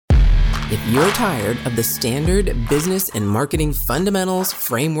If you're tired of the standard business and marketing fundamentals,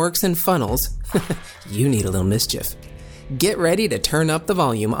 frameworks, and funnels, you need a little mischief. Get ready to turn up the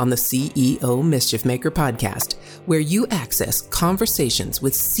volume on the CEO Mischief Maker podcast, where you access conversations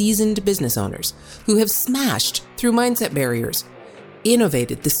with seasoned business owners who have smashed through mindset barriers,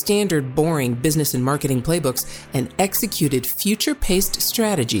 innovated the standard boring business and marketing playbooks, and executed future-paced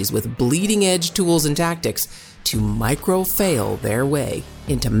strategies with bleeding-edge tools and tactics to micro-fail their way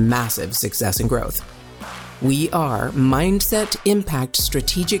into massive success and growth. We are Mindset Impact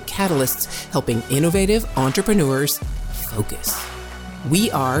Strategic Catalysts helping innovative entrepreneurs focus.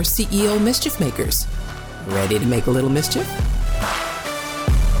 We are CEO Mischief Makers. Ready to make a little mischief?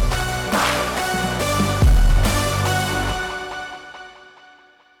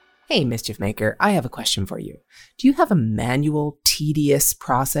 Hey, Mischief Maker, I have a question for you. Do you have a manual, tedious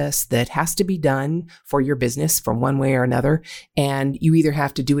process that has to be done for your business from one way or another, and you either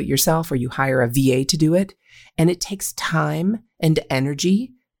have to do it yourself or you hire a VA to do it, and it takes time and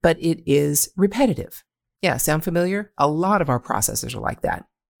energy, but it is repetitive? Yeah, sound familiar? A lot of our processes are like that.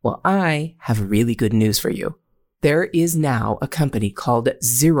 Well, I have really good news for you. There is now a company called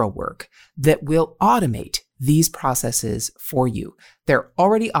ZeroWork that will automate these processes for you. They're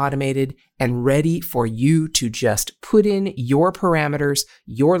already automated and ready for you to just put in your parameters,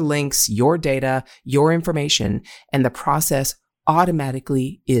 your links, your data, your information, and the process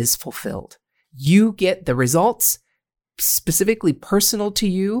automatically is fulfilled. You get the results specifically personal to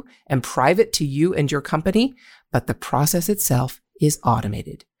you and private to you and your company, but the process itself is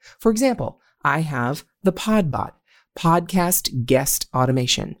automated. For example, I have the PodBot, podcast guest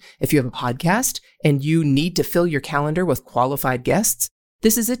automation. If you have a podcast and you need to fill your calendar with qualified guests,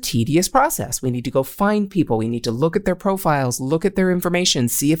 this is a tedious process. We need to go find people. We need to look at their profiles, look at their information,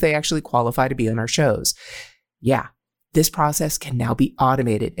 see if they actually qualify to be on our shows. Yeah, this process can now be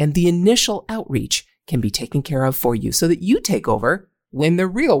automated, and the initial outreach can be taken care of for you so that you take over when the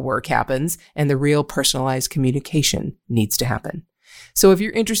real work happens and the real personalized communication needs to happen. So if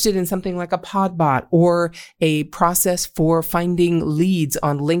you're interested in something like a PodBot or a process for finding leads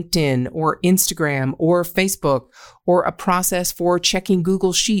on LinkedIn or Instagram or Facebook, or a process for checking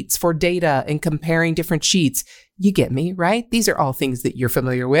Google Sheets for data and comparing different sheets, you get me, right? These are all things that you're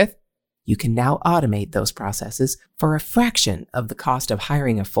familiar with. You can now automate those processes for a fraction of the cost of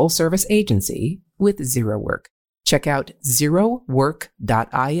hiring a full-service agency with ZeroWork. Check out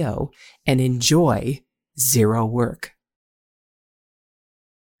zerowork.io and enjoy ZeroWork.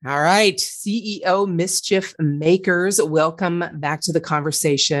 All right, CEO Mischief Makers, welcome back to the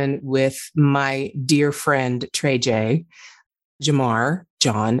conversation with my dear friend, Trey J, JaMarr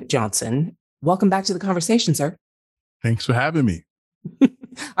John Johnson. Welcome back to the conversation, sir. Thanks for having me.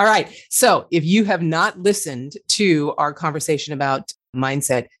 All right. So if you have not listened to our conversation about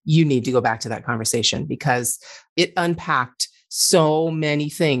mindset, you need to go back to that conversation because it unpacked so many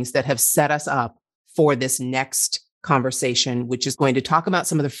things that have set us up for this next conversation, which is going to talk about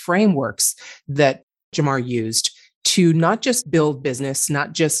some of the frameworks that JaMarr used to not just build business,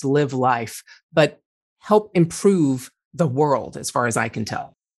 not just live life, but help improve the world, as far as I can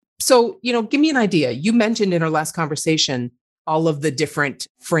tell. So, give me an idea. You mentioned in our last conversation all of the different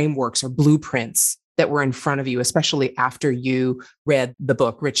frameworks or blueprints that were in front of you, especially after you read the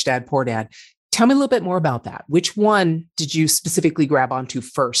book, Rich Dad, Poor Dad. Tell me a little bit more about that. Which one did you specifically grab onto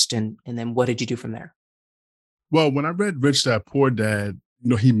first? And then what did you do from there? Well, when I read Rich Dad, Poor Dad,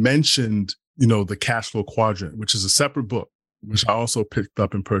 he mentioned, the cash flow quadrant, which is a separate book, which I also picked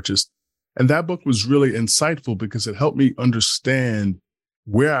up and purchased. And that book was really insightful because it helped me understand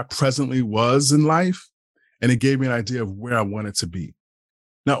where I presently was in life. And it gave me an idea of where I wanted to be.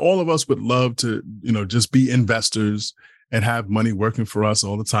 Now, all of us would love to, just be investors and have money working for us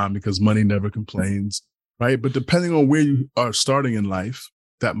all the time because money never complains, right? But depending on where you are starting in life,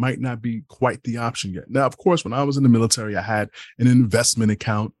 that might not be quite the option yet. Now, of course, when I was in the military, I had an investment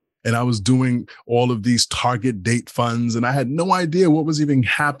account and I was doing all of these target date funds, and I had no idea what was even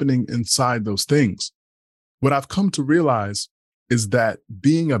happening inside those things. What I've come to realize is that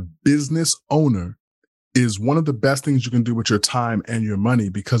being a business owner is one of the best things you can do with your time and your money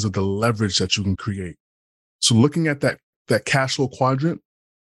because of the leverage that you can create. So looking at that cash flow quadrant,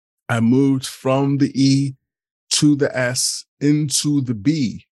 I moved from the E to the S into the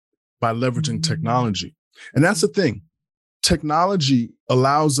B by leveraging technology. And that's the thing. Technology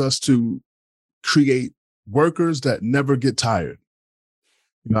allows us to create workers that never get tired.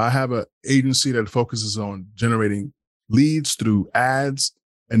 I have an agency that focuses on generating leads through ads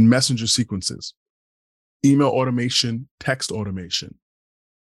and messenger sequences, email automation, text automation.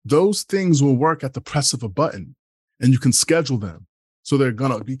 Those things will work at the press of a button, and you can schedule them. So they're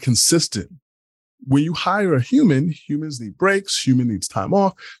going to be consistent. When you hire a human, humans need breaks, human needs time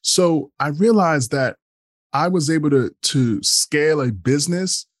off. So I realized that I was able to scale a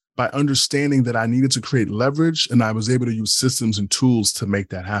business by understanding that I needed to create leverage, and I was able to use systems and tools to make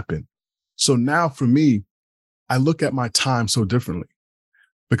that happen. So now for me, I look at my time so differently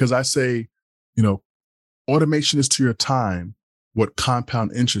because I say, automation is to your time what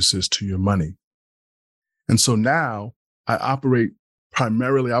compound interest is to your money. And so now I operate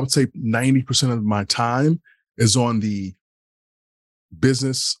primarily, I would say 90% of my time is on the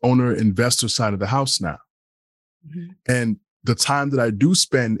business owner investor side of the house now. Mm-hmm. And the time that I do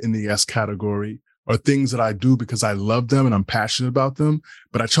spend in the S category are things that I do because I love them and I'm passionate about them,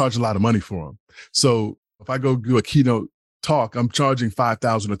 but I charge a lot of money for them. So if I go do a keynote talk, I'm charging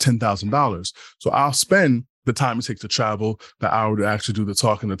 $5,000 or $10,000. So I'll spend the time it takes to travel, the hour to actually do the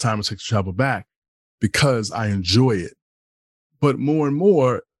talk, and the time it takes to travel back because I enjoy it. But more and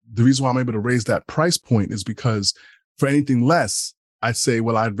more, the reason why I'm able to raise that price point is because for anything less, I say,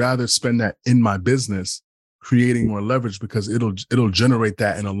 well, I'd rather spend that in my business creating more leverage because it'll generate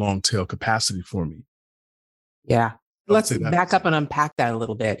that in a long tail capacity for me. Yeah. Let's back up and unpack that a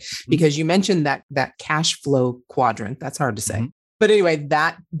little bit because you mentioned that cash flow quadrant. That's hard to say. Mm-hmm. But anyway,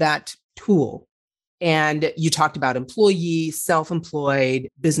 that tool, and you talked about employee, self-employed,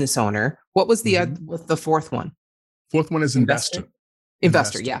 business owner. What was the the fourth one? Fourth one is investor.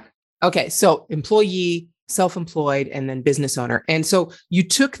 Investor, yeah. Okay, so employee, self-employed, and then business owner. And so you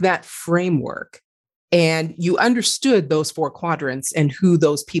took that framework and you understood those four quadrants and who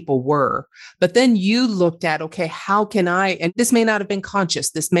those people were. But then you looked at, okay, how can I, and this may not have been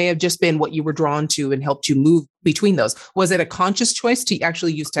conscious. This may have just been what you were drawn to and helped you move between those. Was it a conscious choice to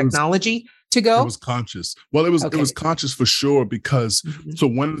actually use technology to go? It was conscious. Well, it was conscious for sure because, so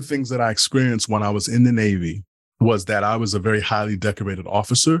one of the things that I experienced when I was in the Navy was that I was a very highly decorated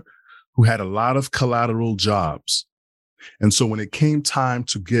officer who had a lot of collateral jobs. And so when it came time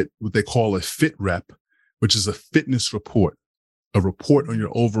to get what they call a fit rep, which is a fitness report, a report on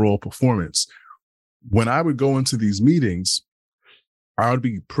your overall performance, when I would go into these meetings, I would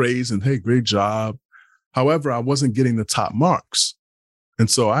be praised and, hey, great job. However, I wasn't getting the top marks. And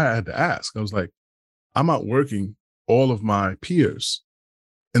so I had to ask, I was like, I'm outworking all of my peers.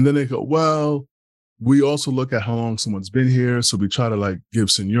 And then they go, well, we also look at how long someone's been here. So we try to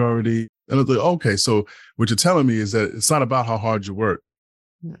give seniority. And I was like, okay, so what you're telling me is that it's not about how hard you work.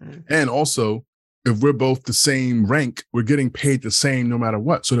 Mm-hmm. And also, if we're both the same rank, we're getting paid the same no matter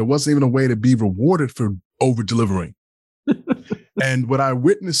what. So there wasn't even a way to be rewarded for over delivering. And what I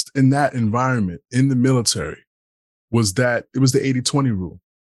witnessed in that environment in the military was that it was the 80-20 rule.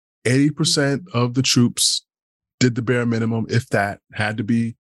 80% of the troops did the bare minimum, if that, had to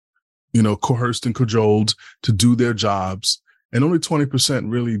be, coerced and cajoled to do their jobs. And only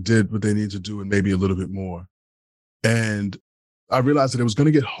 20% really did what they needed to do and maybe a little bit more. And I realized that it was going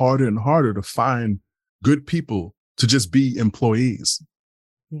to get harder and harder to find good people to just be employees.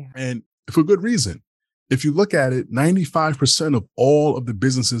 Yeah. And for good reason. If you look at it, 95% of all of the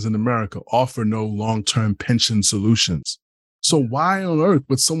businesses in America offer no long-term pension solutions. So why on earth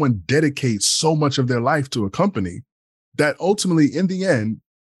would someone dedicate so much of their life to a company that ultimately, in the end,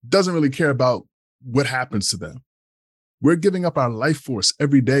 doesn't really care about what happens to them? We're giving up our life force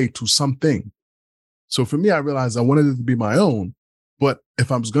every day to something. So for me, I realized I wanted it to be my own. But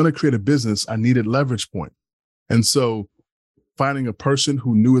if I was going to create a business, I needed leverage point. And so finding a person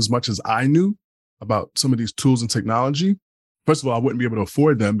who knew as much as I knew about some of these tools and technology, first of all, I wouldn't be able to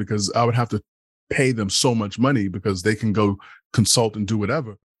afford them because I would have to pay them so much money because they can go consult and do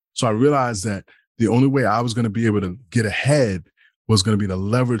whatever. So I realized that the only way I was going to be able to get ahead was going to be to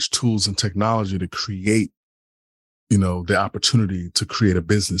leverage tools and technology to create, the opportunity to create a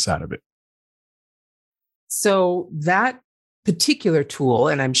business out of it. So that particular tool,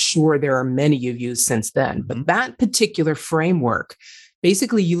 and I'm sure there are many you've used since then, but that particular framework,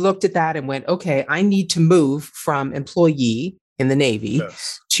 basically you looked at that and went, okay, I need to move from employee in the Navy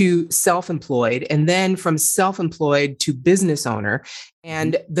to self-employed, and then from self-employed to business owner.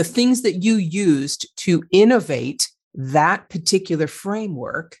 And the things that you used to innovate that particular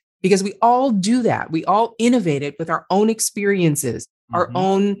framework, because we all do that. We all innovate it with our own experiences, our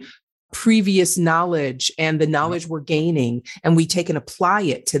own previous knowledge and the knowledge we're gaining, and we take and apply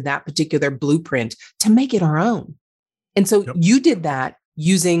it to that particular blueprint to make it our own. And so you did that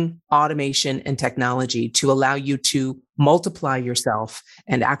using automation and technology to allow you to multiply yourself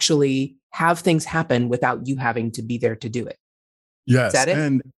and actually have things happen without you having to be there to do it. Yes. Is that it?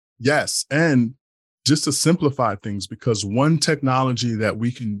 And yes. And just to simplify things, because one technology that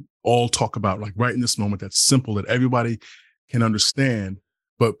we can all talk about, like right in this moment, that's simple, that everybody can understand,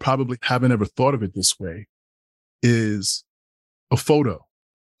 but probably haven't ever thought of it this way, is a photo.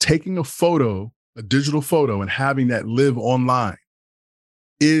 Taking a photo, a digital photo, and having that live online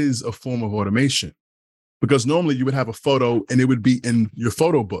is a form of automation. Because normally you would have a photo and it would be in your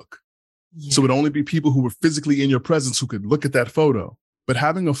photo book. Yeah. So it would only be people who were physically in your presence who could look at that photo. But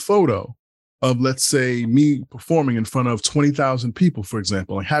having a photo of, let's say, me performing in front of 20,000 people, for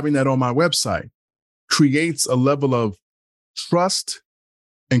example, and having that on my website creates a level of trust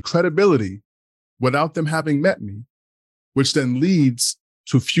and credibility without them having met me, which then leads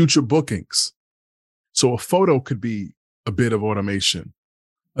to future bookings. So a photo could be a bit of automation.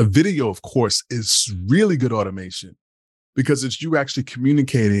 A video, of course, is really good automation because it's you actually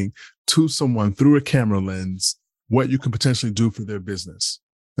communicating to someone through a camera lens what you can potentially do for their business.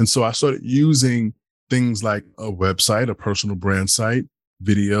 And so I started using things like a website, a personal brand site,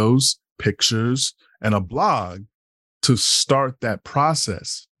 videos, pictures, and a blog to start that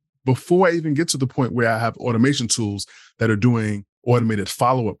process before I even get to the point where I have automation tools that are doing automated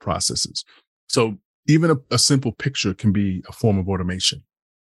follow-up processes. So even a simple picture can be a form of automation.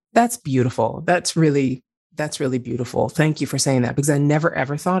 That's beautiful. That's really beautiful. Thank you for saying that, because I never,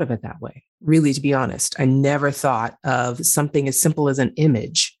 ever thought of it that way. Really, to be honest, I never thought of something as simple as an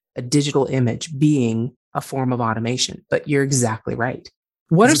image, a digital image, being a form of automation. But you're exactly right.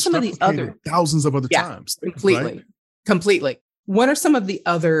 What are some of the other thousands of other times? Completely. What are some of the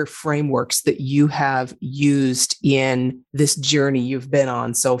other frameworks that you have used in this journey you've been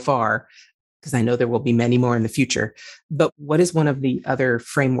on so far? Because I know there will be many more in the future. But what is one of the other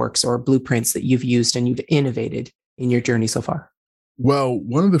frameworks or blueprints that you've used and you've innovated in your journey so far? Well,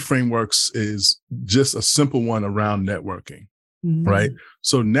 one of the frameworks is just a simple one around networking, right?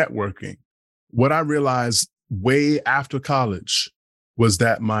 So networking, what I realized way after college was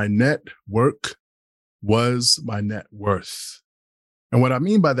that my network was my net worth. And what I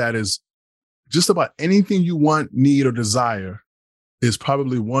mean by that is just about anything you want, need, or desire is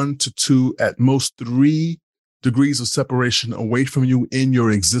probably 1 to 2, at most 3 degrees of separation away from you in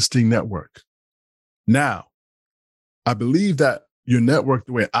your existing network. Now, I believe that your network,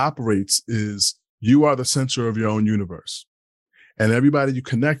 the way it operates, is you are the center of your own universe. And everybody you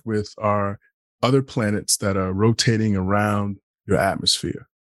connect with are other planets that are rotating around your atmosphere.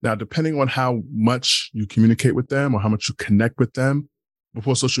 Now, depending on how much you communicate with them or how much you connect with them,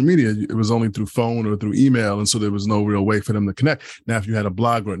 before social media, it was only through phone or through email. And so there was no real way for them to connect. Now, if you had a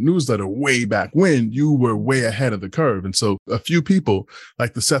blog or a newsletter way back when, you were way ahead of the curve. And so a few people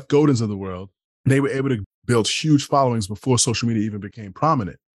like the Seth Godins of the world, they were able to build huge followings before social media even became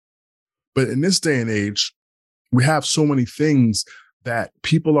prominent. But in this day and age, we have so many things that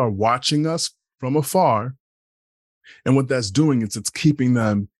people are watching us from afar. And what that's doing is it's keeping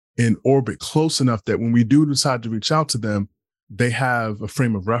them in orbit close enough that when we do decide to reach out to them, they have a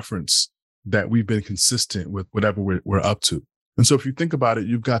frame of reference that we've been consistent with whatever we're up to. And so if you think about it,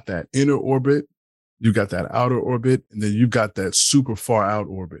 you've got that inner orbit, you've got that outer orbit, and then you've got that super far out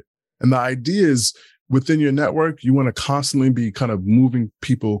orbit. And the idea is within your network, you want to constantly be kind of moving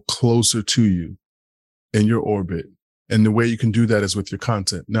people closer to you in your orbit. And the way you can do that is with your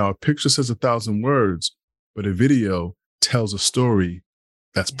content. Now, a picture says 1,000 words, but a video tells a story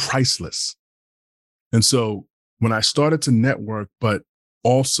that's priceless. And so when I started to network, but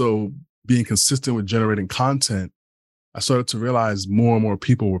also being consistent with generating content, I started to realize more and more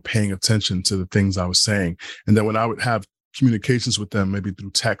people were paying attention to the things I was saying. And then when I would have communications with them, maybe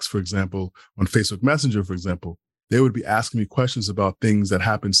through text, for example, on Facebook Messenger, for example, they would be asking me questions about things that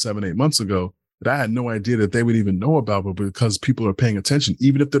happened 7-8 months ago that I had no idea that they would even know about, but because people are paying attention,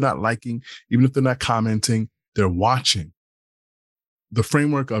 even if they're not liking, even if they're not commenting, they're watching. The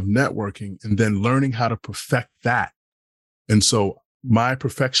framework of networking and then learning how to perfect that. And so my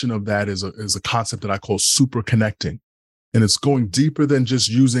perfection of that is a concept that I call super connecting. And it's going deeper than just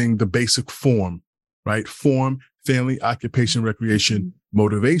using the basic form, right? Form, family, occupation, recreation,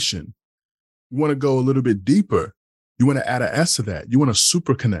 motivation. You want to go a little bit deeper. You want to add an S to that. You want to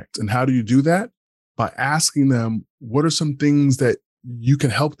super connect. And how do you do that? By asking them, what are some things that you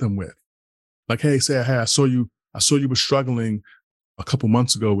can help them with? Like, hey, I saw you were struggling a couple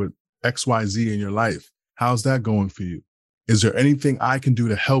months ago with XYZ in your life. How's that going for you? Is there anything I can do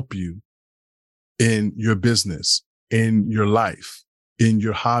to help you in your business, in your life, in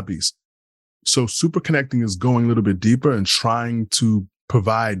your hobbies? So super connecting is going a little bit deeper and trying to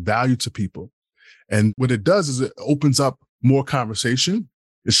provide value to people. And what it does is it opens up more conversation.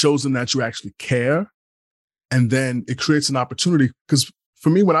 It shows them that you actually care. And then it creates an opportunity. Because for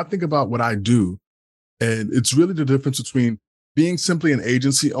me, when I think about what I do, and it's really the difference between Being simply an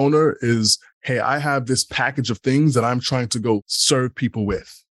agency owner is, hey, I have this package of things that I'm trying to go serve people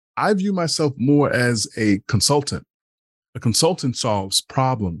with. I view myself more as a consultant. A consultant solves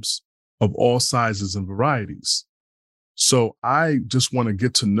problems of all sizes and varieties. So I just want to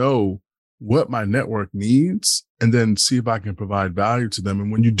get to know what my network needs and then see if I can provide value to them.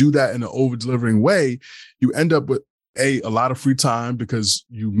 And when you do that in an over-delivering way, you end up with a lot of free time because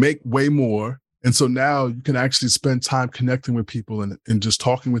you make way more. And so now you can actually spend time connecting with people and just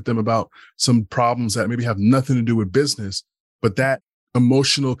talking with them about some problems that maybe have nothing to do with business. But that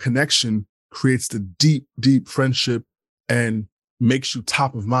emotional connection creates the deep, deep friendship and makes you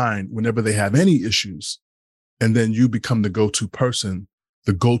top of mind whenever they have any issues. And then you become the go-to person,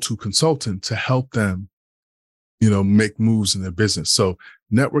 the go-to consultant to help them, make moves in their business. So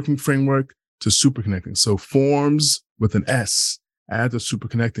networking framework to super connecting. So forms with an S, add the super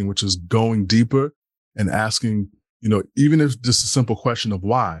connecting, which is going deeper and asking, even if just a simple question of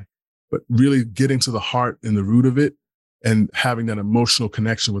why, but really getting to the heart and the root of it and having that emotional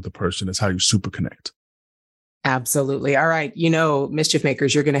connection with the person is how you super connect. Absolutely. All right. Mischief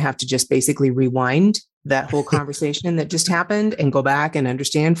makers, you're going to have to just basically rewind that whole conversation that just happened and go back and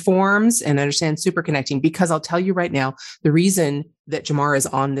understand forms and understand super connecting. Because I'll tell you right now, the reason that JaMarr is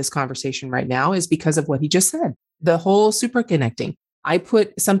on this conversation right now is because of what he just said, the whole super connecting. I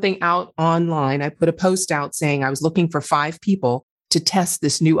put something out online. I put a post out saying I was looking for 5 people to test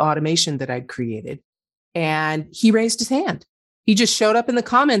this new automation that I'd created. And he raised his hand. He just showed up in the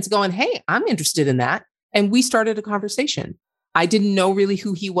comments going, hey, I'm interested in that. And we started a conversation. I didn't know really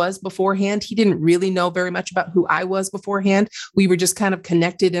who he was beforehand. He didn't really know very much about who I was beforehand. We were just kind of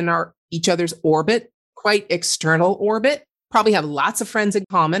connected in each other's orbit, quite external orbit. Probably have lots of friends in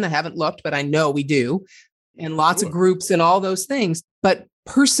common. I haven't looked, but I know we do. And lots of groups and all those things. But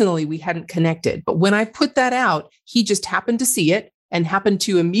personally, we hadn't connected. But when I put that out, he just happened to see it and happened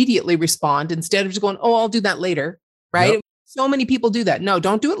to immediately respond instead of just going, oh, I'll do that later. Right. Yep. So many people do that. No,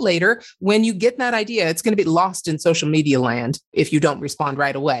 don't do it later. When you get that idea, it's going to be lost in social media land if you don't respond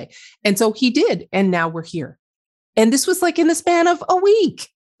right away. And so he did. And now we're here. And this was like in the span of a week.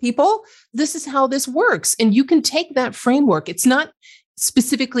 People, this is how this works. And you can take that framework. It's not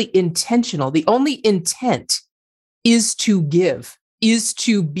specifically intentional. The only intent is to give, is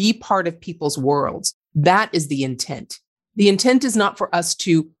to be part of people's worlds. That is the intent. The intent is not for us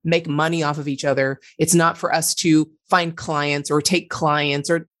to make money off of each other. It's not for us to find clients or take clients,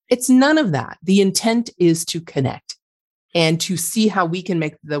 or it's none of that. The intent is to connect and to see how we can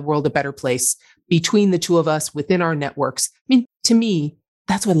make the world a better place between the two of us within our networks. I mean, to me,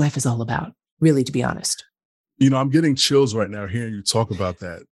 that's what life is all about, really, to be honest. I'm getting chills right now hearing you talk about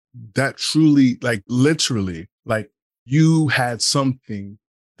that. That truly, literally, you had something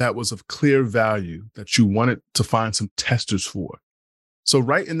that was of clear value that you wanted to find some testers for. So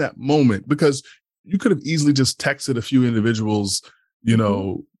right in that moment, because you could have easily just texted a few individuals,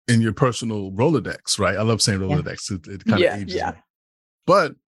 in your personal Rolodex, right? I love saying Rolodex. Yeah. It kind of ages me.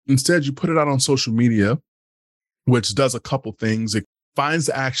 But instead, you put it out on social media, which does a couple things. It finds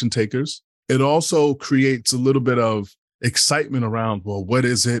the action takers. It also creates a little bit of excitement around, well, what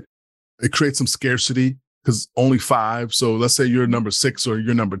is it? It creates some scarcity because only 5. So let's say you're number 6 or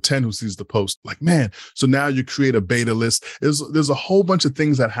you're number 10 who sees the post. Man, so now you create a beta list. There's a whole bunch of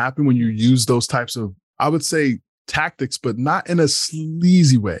things that happen when you use those types of, I would say, tactics, but not in a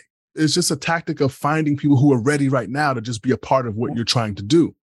sleazy way. It's just a tactic of finding people who are ready right now to just be a part of what you're trying to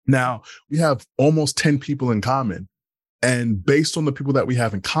do. Now, we have almost 10 people in common. And based on the people that we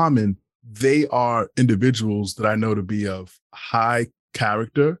have in common, they are individuals that I know to be of high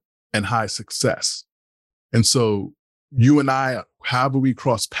character and high success. And so you and I, however we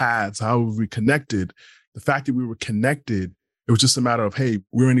crossed paths, however we connected, the fact that we were connected, it was just a matter of, hey,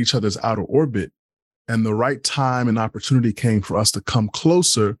 we're in each other's outer orbit. And the right time and opportunity came for us to come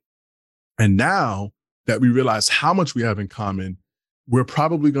closer. And now that we realize how much we have in common, we're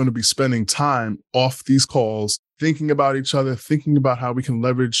probably going to be spending time off these calls, thinking about each other, thinking about how we can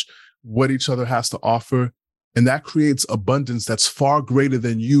leverage what each other has to offer. And that creates abundance that's far greater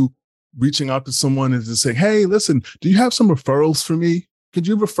than you reaching out to someone and just saying, hey, listen, do you have some referrals for me? Could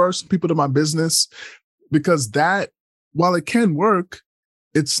you refer some people to my business? Because that, while it can work,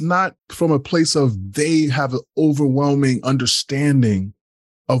 it's not from a place of they have an overwhelming understanding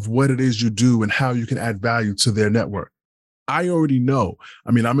of what it is you do and how you can add value to their network. I already know.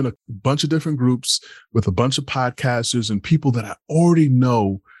 I'm in a bunch of different groups with a bunch of podcasters and people that I already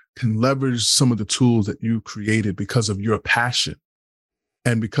know can leverage some of the tools that you created because of your passion.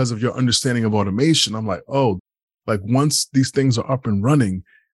 And because of your understanding of automation, I'm like, once these things are up and running,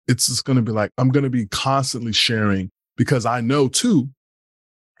 it's just going to be I'm going to be constantly sharing because I know too,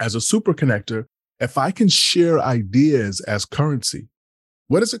 as a super connector, if I can share ideas as currency,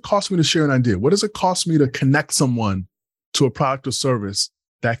 what does it cost me to share an idea? What does it cost me to connect someone to a product or service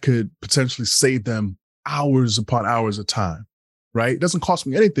that could potentially save them hours upon hours of time, right? It doesn't cost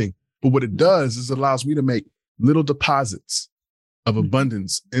me anything. But what it does is it allows me to make little deposits of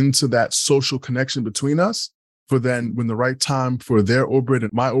abundance into that social connection between us, for then when the right time for their orbit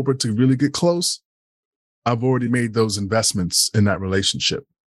and my orbit to really get close, I've already made those investments in that relationship.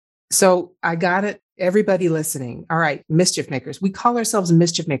 So I got it. Everybody listening. All right. Mischief makers. We call ourselves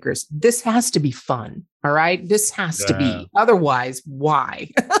mischief makers. This has to be fun. All right. This has to be. Otherwise,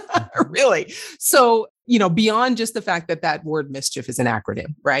 why? Really? So, beyond just the fact that that word mischief is an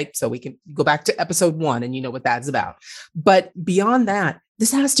acronym, right? So we can go back to episode 1 and you know what that's about. But beyond that,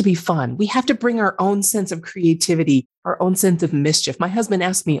 this has to be fun. We have to bring our own sense of creativity, our own sense of mischief. My husband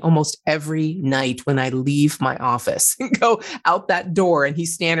asks me almost every night when I leave my office and go out that door, and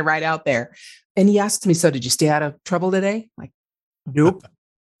he's standing right out there. And he asks me, so did you stay out of trouble today? Like, nope.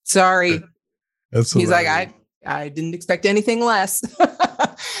 Sorry. He's like, I didn't expect anything less.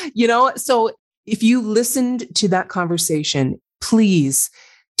 So if you listened to that conversation, please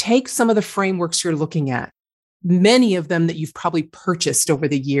take some of the frameworks you're looking at, many of them that you've probably purchased over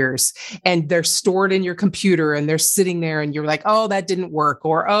the years, and they're stored in your computer and they're sitting there and you're like, oh, that didn't work,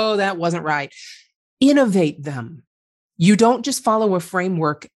 or, oh, that wasn't right. Innovate them. You don't just follow a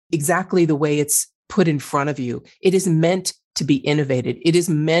framework exactly the way it's put in front of you. It is meant to be innovated. It is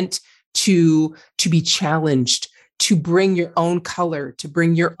meant to be challenged, to bring your own color, to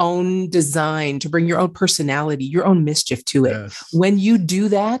bring your own design, to bring your own personality, your own mischief to it. Yes. When you do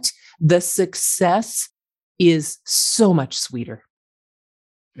that, the success is so much sweeter.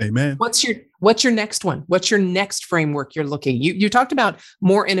 Amen. What's your next one? What's your next framework you're looking? You talked about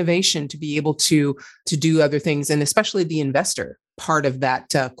more innovation to be able to do other things, and especially the investor part of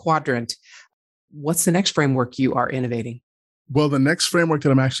that quadrant. What's the next framework you are innovating? Well, the next framework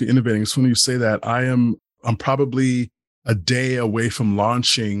that I'm actually innovating is when you say that I'm probably a day away from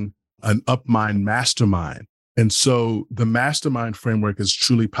launching an Upmind mastermind. And so the mastermind framework is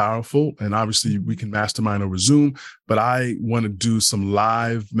truly powerful. And obviously we can mastermind over Zoom, but I want to do some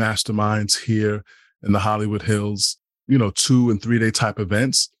live masterminds here in the Hollywood Hills, 2 and 3 day type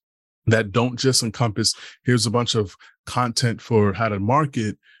events that don't just encompass, here's a bunch of content for how to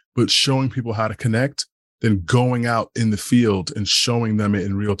market, but showing people how to connect, then going out in the field and showing them it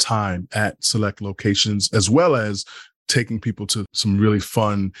in real time at select locations, as well as taking people to some really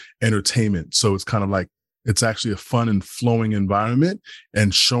fun entertainment. So it's kind of like, it's actually a fun and flowing environment,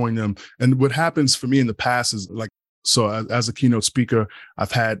 and showing them. And what happens for me in the past is so as a keynote speaker,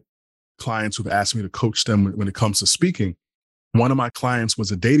 I've had clients who've asked me to coach them when it comes to speaking. One of my clients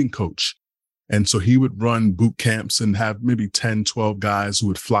was a dating coach. And so he would run boot camps and have maybe 10, 12 guys who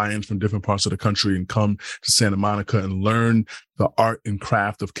would fly in from different parts of the country and come to Santa Monica and learn the art and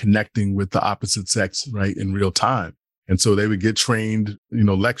craft of connecting with the opposite sex, right, in real time. And so they would get trained,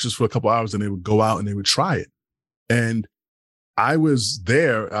 lectures for a couple hours, and they would go out and they would try it. And I was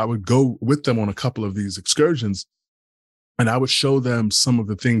there. I would go with them on a couple of these excursions, and I would show them some of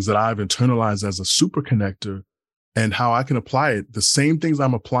the things that I've internalized as a super connector and how I can apply it. The same things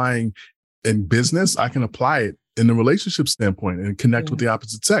I'm applying in business, I can apply it in the relationship standpoint and connect with the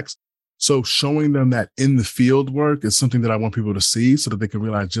opposite sex. So showing them that in the field work is something that I want people to see so that they can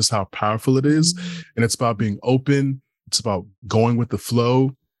realize just how powerful it is. And it's about being open. It's about going with the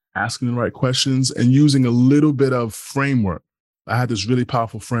flow, asking the right questions, and using a little bit of framework. I had this really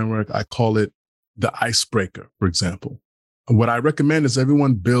powerful framework. I call it the icebreaker, for example. What I recommend is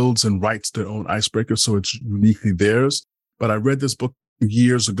everyone builds and writes their own icebreaker so it's uniquely theirs. But I read this book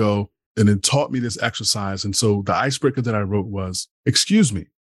years ago, and it taught me this exercise. And so the icebreaker that I wrote was, excuse me,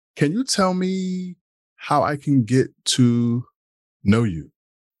 can you tell me how I can get to know you?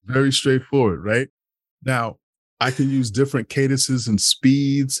 Very straightforward, right? Now, I can use different cadences and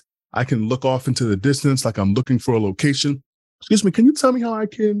speeds. I can look off into the distance like I'm looking for a location. Excuse me, can you tell me how I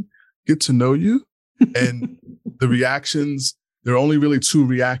can get to know you? And the reactions, there are only really 2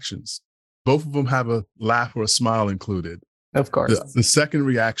 reactions. Both of them have a laugh or a smile included. Of course. The second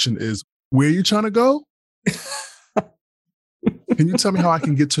reaction is, where are you trying to go? Can you tell me how I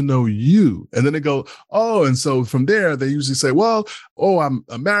can get to know you? And then they go, oh, and so from there, they usually say, well, I'm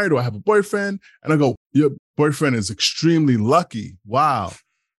married or I have a boyfriend. And I go, your boyfriend is extremely lucky. Wow.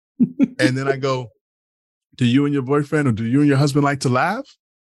 And then I go, do you and your boyfriend or do you and your husband like to laugh?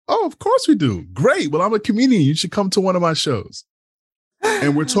 Oh, of course we do. Great. Well, I'm a comedian. You should come to one of my shows.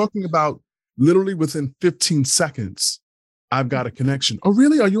 And we're talking about literally within 15 seconds, I've got a connection. Oh,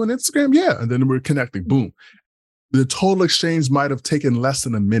 really? Are you on Instagram? Yeah. And then we're connecting. Boom. The total exchange might have taken less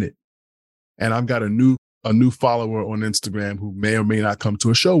than a minute. And I've got a new follower on Instagram who may or may not come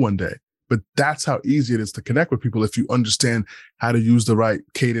to a show one day. But that's how easy it is to connect with people if you understand how to use the right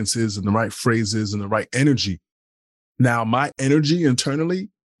cadences and the right phrases and the right energy. Now, my energy internally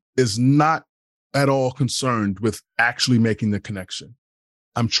is not at all concerned with actually making the connection.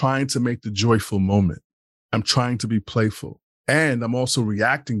 I'm trying to make the joyful moment. I'm trying to be playful. And I'm also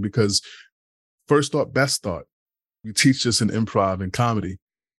reacting because first thought, best thought. We teach this in improv and comedy.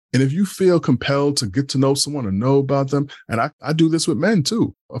 And if you feel compelled to get to know someone or know about them, and I do this with men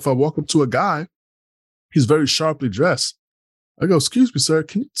too. If I walk up to a guy, he's very sharply dressed. I go, excuse me, sir,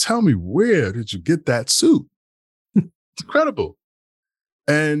 can you tell me where did you get that suit? It's incredible.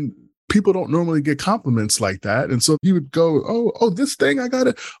 And people don't normally get compliments like that. And so he would go, oh, this thing, I got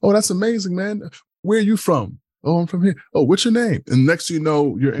it. Oh, that's amazing, man. Where are you from? Oh, I'm from here. Oh, what's your name? And next thing you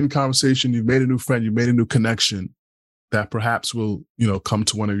know, you're in conversation. You've made a new friend. You made a new connection that perhaps will, come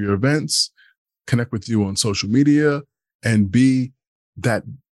to one of your events, connect with you on social media, and be that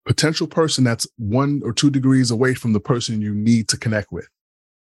potential person that's 1 or 2 degrees away from the person you need to connect with.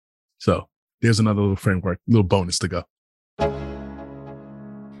 So there's another little framework, little bonus to go.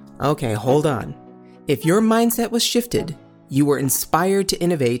 Okay, hold on. If your mindset was shifted, you were inspired to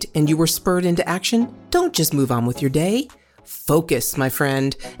innovate, and you were spurred into action, don't just move on with your day. Focus, my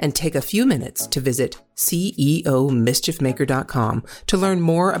friend, and take a few minutes to visit CEOMischiefmaker.com to learn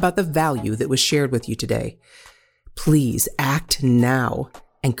more about the value that was shared with you today. Please act now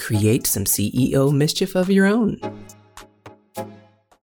and create some CEO mischief of your own.